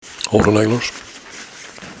Holden Eglers.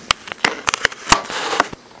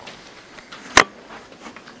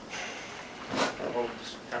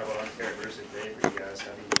 Kind of an uncharacteristic day for you guys.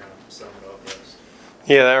 How do you kind of sum it up best?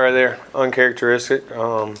 Yeah, that right there, uncharacteristic.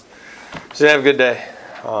 Just didn't have a good day.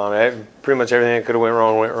 Pretty much everything that could have went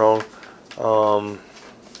wrong.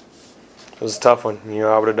 It was a tough one.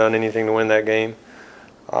 I would have done anything to win that game.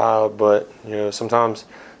 But sometimes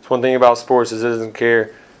it's one thing about sports is it doesn't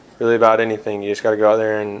care really about anything. You just got to go out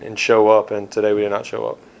there and show up. And today we did not show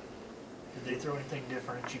up. Did they throw anything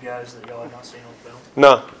different at you guys that y'all had not seen on film?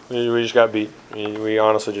 No, we just got beat. We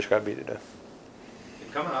honestly just got beat today.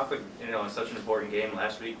 Coming off of such an important game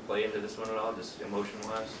last week, play into this one at all, just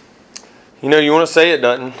emotion-wise? You want to say it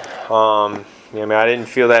doesn't. I didn't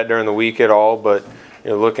feel that during the week at all, but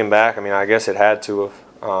looking back, I guess it had to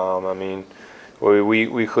have.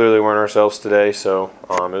 We clearly weren't ourselves today, so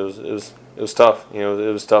it was tough. It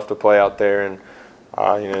was tough to play out there, and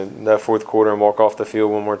that fourth quarter and walk off the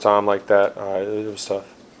field one more time like that. It was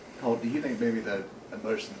tough. Oh, do you think maybe the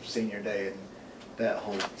emotion of senior day and that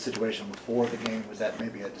whole situation before the game, was that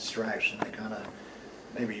maybe a distraction that kind of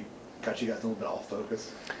maybe got you guys a little bit off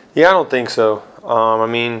focus? Yeah, I don't think so.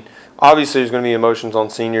 Obviously there's going to be emotions on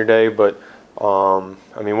senior day, but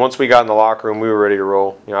once we got in the locker room, we were ready to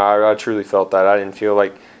roll. I truly felt that. I didn't feel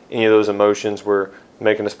like any of those emotions were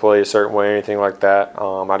making us play a certain way or anything like that.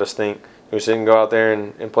 I just think we just didn't go out there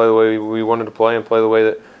and play the way we wanted to play and play the way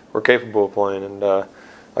that we're capable of playing. And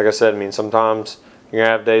like I said, sometimes you're going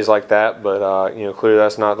to have days like that, but clearly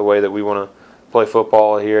that's not the way that we want to play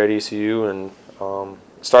football here at ECU. And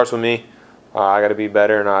it starts with me. I got to be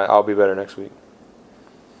better, and I'll be better next week.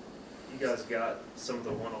 You guys got some of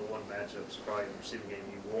the one-on-one matchups probably in the receiving game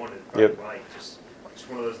you wanted. Yep. Right. Just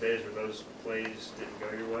one of those days where those plays didn't go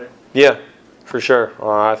your way? Yeah, for sure.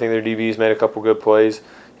 I think their DBs made a couple good plays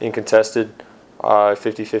in contested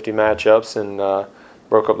 50-50 matchups and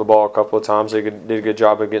broke up the ball a couple of times. They did a good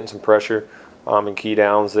job of getting some pressure and key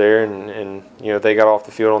downs there. And they got off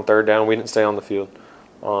the field on third down. We didn't stay on the field.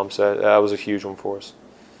 So that was a huge one for us.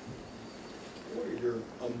 What are your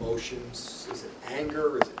emotions? Is it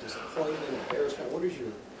anger? Is it disappointment, embarrassment? What is your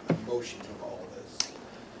emotions of all of this?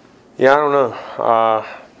 Yeah, I don't know.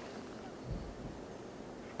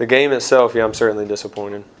 The game itself, I'm certainly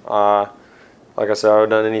disappointed. Like I said, I would have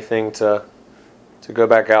done anything to go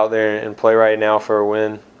back out there and play right now for a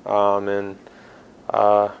win.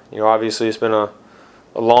 Obviously it's been a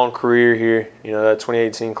long career here. That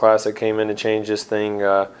 2018 class that came in to change this thing.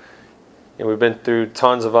 We've been through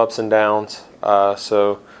tons of ups and downs.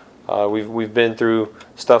 We've been through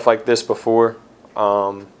stuff like this before.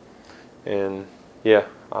 I'm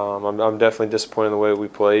definitely disappointed in the way that we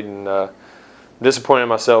played, and disappointed in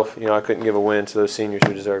myself. I couldn't give a win to those seniors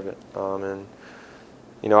who deserve it.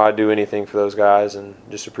 I'd do anything for those guys, and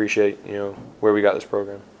just appreciate where we got this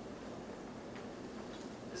program.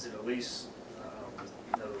 Is it at least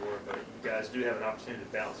another word, but you guys do have an opportunity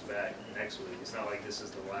to bounce back next week? It's not like this is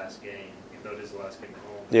the last game, even though it is the last game at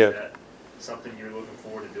home. Yeah. Is that something you're looking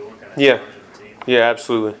forward to doing? Kind of Yeah. challenging the team? Yeah,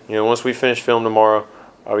 absolutely. Once we finish film tomorrow,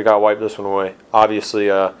 we got to wipe this one away. Obviously,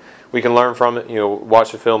 we can learn from it,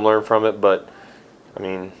 watch the film, learn from it, but,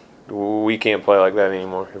 we can't play like that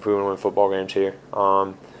anymore if we want to win football games here.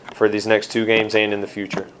 For these next two games and in the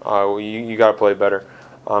future, you got to play better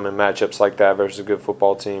in matchups like that versus a good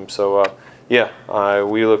football team. So,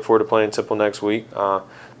 we look forward to playing Temple next week.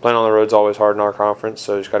 Playing on the road is always hard in our conference,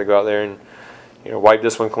 so just got to go out there and wipe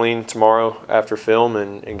this one clean tomorrow after film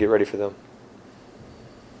and get ready for them.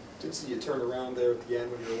 Did see you turn around there at the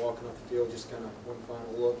end when you were walking off the field, just kind of one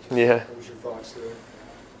final look. Yeah. What was your thoughts there?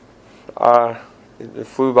 It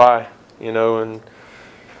flew by, and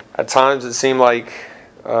at times it seemed like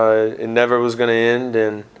it never was going to end,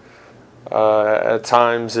 and at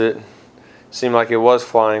times it seemed like it was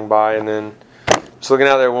flying by. And then just looking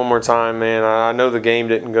out there one more time, man, I know the game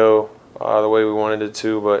didn't go the way we wanted it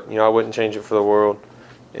to, but I wouldn't change it for the world.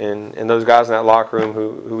 And those guys in that locker room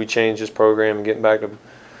who we changed this program and getting back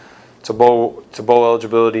to bowl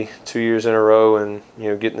eligibility 2 years in a row, and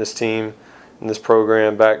getting this team and this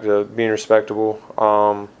program back to being respectable.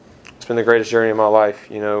 It's been the greatest journey of my life,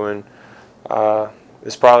 and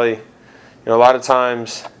it's probably a lot of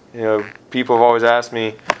times people have always asked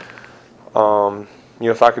me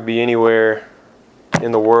if I could be anywhere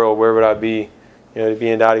in the world, where would I be? To be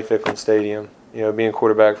in Dowdy Ficklen Stadium, being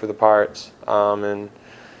quarterback for the Pirates, and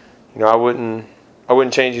I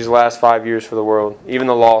wouldn't change these last 5 years for the world. Even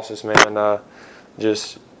the losses, man.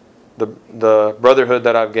 Just the brotherhood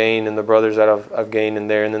that I've gained and the brothers that I've gained in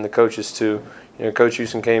there, and then the coaches too. Coach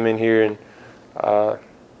Houston came in here and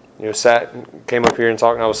came up here and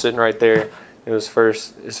talked, and I was sitting right there It was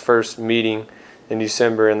his first meeting in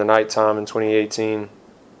December in the nighttime in 2018.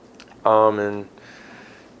 And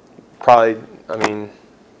probably, I mean,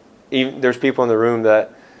 even there's people in the room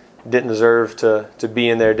that didn't deserve to be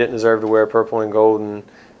in there, didn't deserve to wear purple and gold, and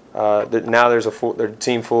now there's a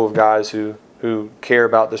team full of guys who care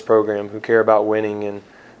about this program, who care about winning, and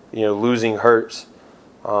losing hurts,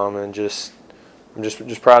 and I'm just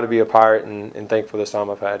proud to be a Pirate and thankful this time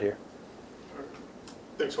I've had here.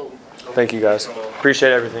 Thanks, Holden. Thank you guys.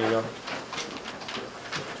 Appreciate everything, y'all.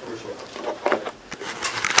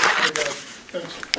 Thanks.